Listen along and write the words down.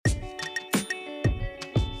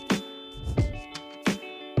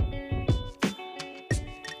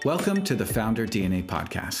Welcome to the Founder DNA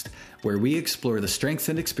podcast, where we explore the strengths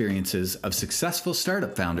and experiences of successful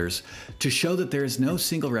startup founders to show that there is no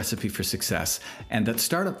single recipe for success and that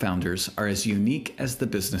startup founders are as unique as the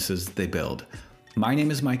businesses they build. My name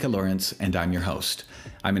is Micah Lawrence, and I'm your host.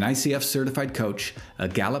 I'm an ICF certified coach, a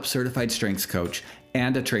Gallup certified strengths coach,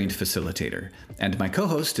 and a trained facilitator. And my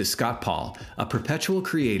co-host is Scott Paul, a perpetual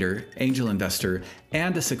creator, angel investor,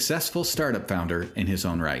 and a successful startup founder in his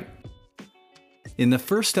own right. In the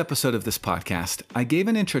first episode of this podcast, I gave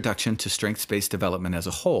an introduction to strengths-based development as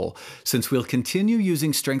a whole, since we'll continue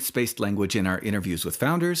using strengths-based language in our interviews with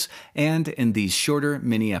founders and in these shorter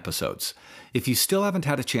mini episodes. If you still haven't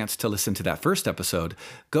had a chance to listen to that first episode,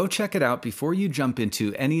 go check it out before you jump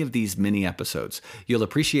into any of these mini episodes. You'll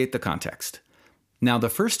appreciate the context. Now, the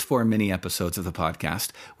first 4 mini episodes of the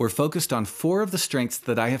podcast were focused on 4 of the strengths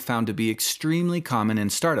that I have found to be extremely common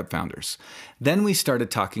in startup founders. Then we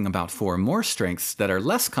started talking about 4 more strengths that are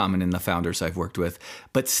less common in the founders I've worked with,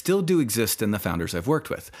 but still do exist in the founders I've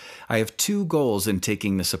worked with. I have 2 goals in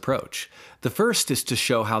taking this approach. The first is to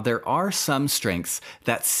show how there are some strengths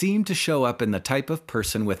that seem to show up in the type of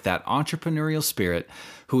person with that entrepreneurial spirit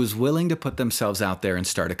who is willing to put themselves out there and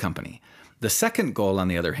start a company. The second goal, on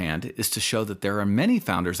the other hand, is to show that there are many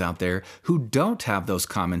founders out there who don't have those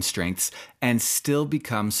common strengths and still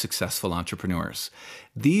become successful entrepreneurs.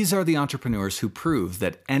 These are the entrepreneurs who prove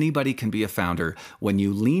that anybody can be a founder when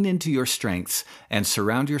you lean into your strengths and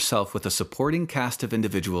surround yourself with a supporting cast of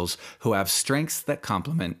individuals who have strengths that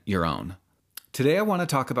complement your own. Today, I want to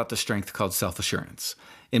talk about the strength called self-assurance.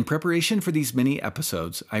 In preparation for these mini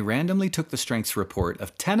episodes, I randomly took the strengths report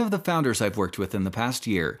of 10 of the founders I've worked with in the past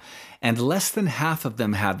year, and less than half of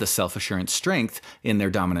them had the self-assurance strength in their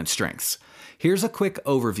dominant strengths. Here's a quick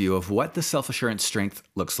overview of what the self-assurance strength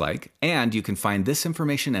looks like, and you can find this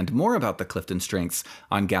information and more about the Clifton strengths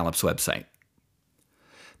on Gallup's website.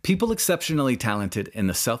 People exceptionally talented in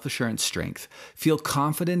the self-assurance strength feel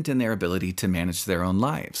confident in their ability to manage their own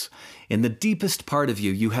lives. In the deepest part of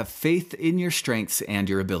you, you have faith in your strengths and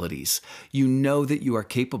your abilities. You know that you are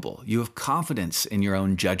capable. You have confidence in your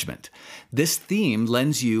own judgment. This theme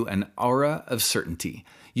lends you an aura of certainty.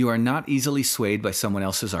 You are not easily swayed by someone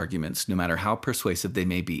else's arguments, no matter how persuasive they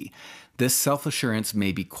may be. This self-assurance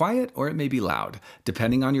may be quiet or it may be loud,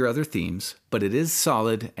 depending on your other themes, but it is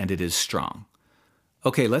solid and it is strong.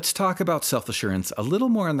 Okay, let's talk about self-assurance a little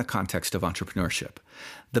more in the context of entrepreneurship.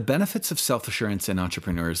 The benefits of self-assurance in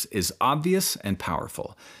entrepreneurs is obvious and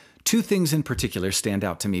powerful. 2 things in particular stand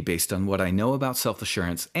out to me based on what I know about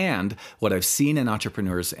self-assurance and what I've seen in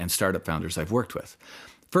entrepreneurs and startup founders I've worked with.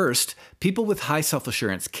 First, people with high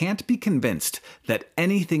self-assurance can't be convinced that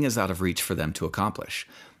anything is out of reach for them to accomplish.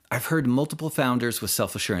 I've heard multiple founders with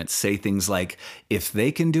self-assurance say things like, if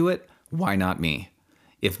they can do it, why not me?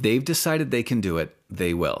 If they've decided they can do it,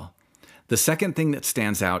 they will. The second thing that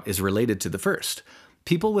stands out is related to the first.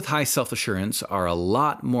 People with high self-assurance are a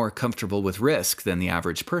lot more comfortable with risk than the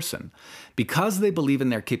average person. Because they believe in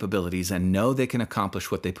their capabilities and know they can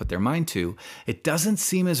accomplish what they put their mind to, it doesn't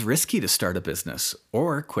seem as risky to start a business,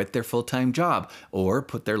 or quit their full-time job, or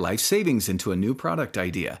put their life savings into a new product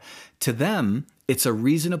idea. To them, it's a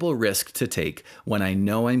reasonable risk to take when I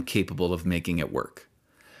know I'm capable of making it work.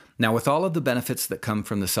 Now, with all of the benefits that come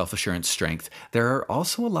from the self-assurance strength, there are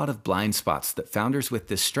also a lot of blind spots that founders with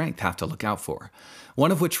this strength have to look out for.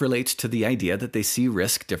 One of which relates to the idea that they see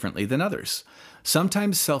risk differently than others.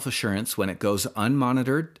 Sometimes self-assurance, when it goes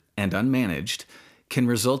unmonitored and unmanaged, can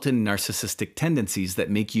result in narcissistic tendencies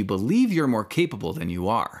that make you believe you're more capable than you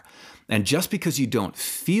are. And just because you don't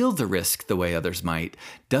feel the risk the way others might,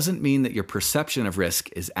 doesn't mean that your perception of risk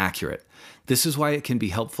is accurate. This is why it can be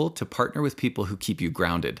helpful to partner with people who keep you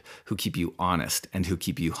grounded, who keep you honest, and who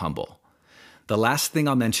keep you humble. The last thing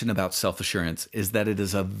I'll mention about self-assurance is that it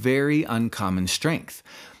is a very uncommon strength.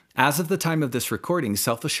 As of the time of this recording,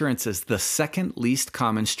 self-assurance is the second least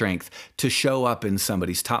common strength to show up in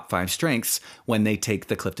somebody's top 5 strengths when they take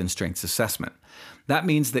the Clifton Strengths Assessment. That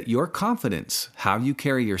means that your confidence, how you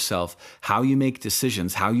carry yourself, how you make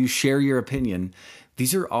decisions, how you share your opinion,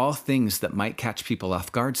 these are all things that might catch people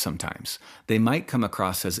off guard sometimes. They might come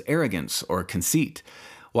across as arrogance or conceit.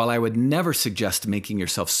 While I would never suggest making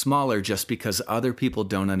yourself smaller just because other people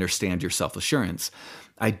don't understand your self-assurance,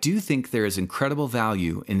 I do think there is incredible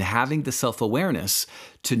value in having the self-awareness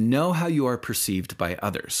to know how you are perceived by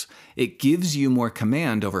others. It gives you more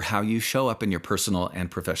command over how you show up in your personal and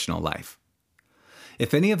professional life.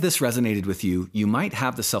 If any of this resonated with you, you might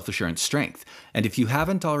have the self-assurance strength. And if you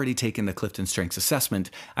haven't already taken the Clifton Strengths Assessment,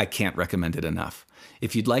 I can't recommend it enough.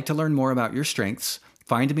 If you'd like to learn more about your strengths,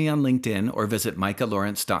 find me on LinkedIn or visit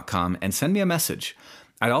micalawrence.com and send me a message.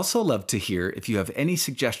 I'd also love to hear if you have any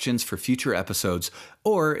suggestions for future episodes,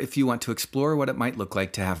 or if you want to explore what it might look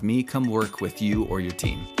like to have me come work with you or your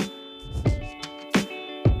team.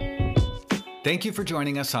 Thank you for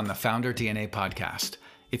joining us on the Founder DNA podcast.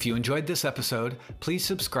 If you enjoyed this episode, please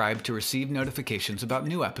subscribe to receive notifications about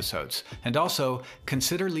new episodes, and also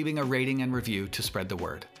consider leaving a rating and review to spread the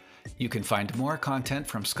word. You can find more content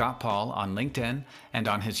from Scott Paul on LinkedIn and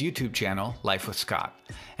on his YouTube channel, Life with Scott.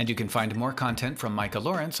 And you can find more content from Micah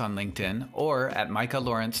Lawrence on LinkedIn or at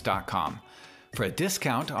micalawrence.com. For a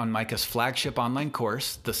discount on Micah's flagship online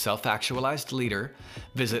course, The Self-Actualized Leader,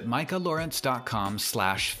 visit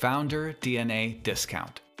micalawrence.com/FounderDNA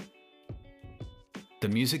discount. The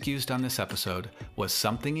music used on this episode was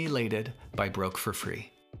Something Elated by Broke for Free.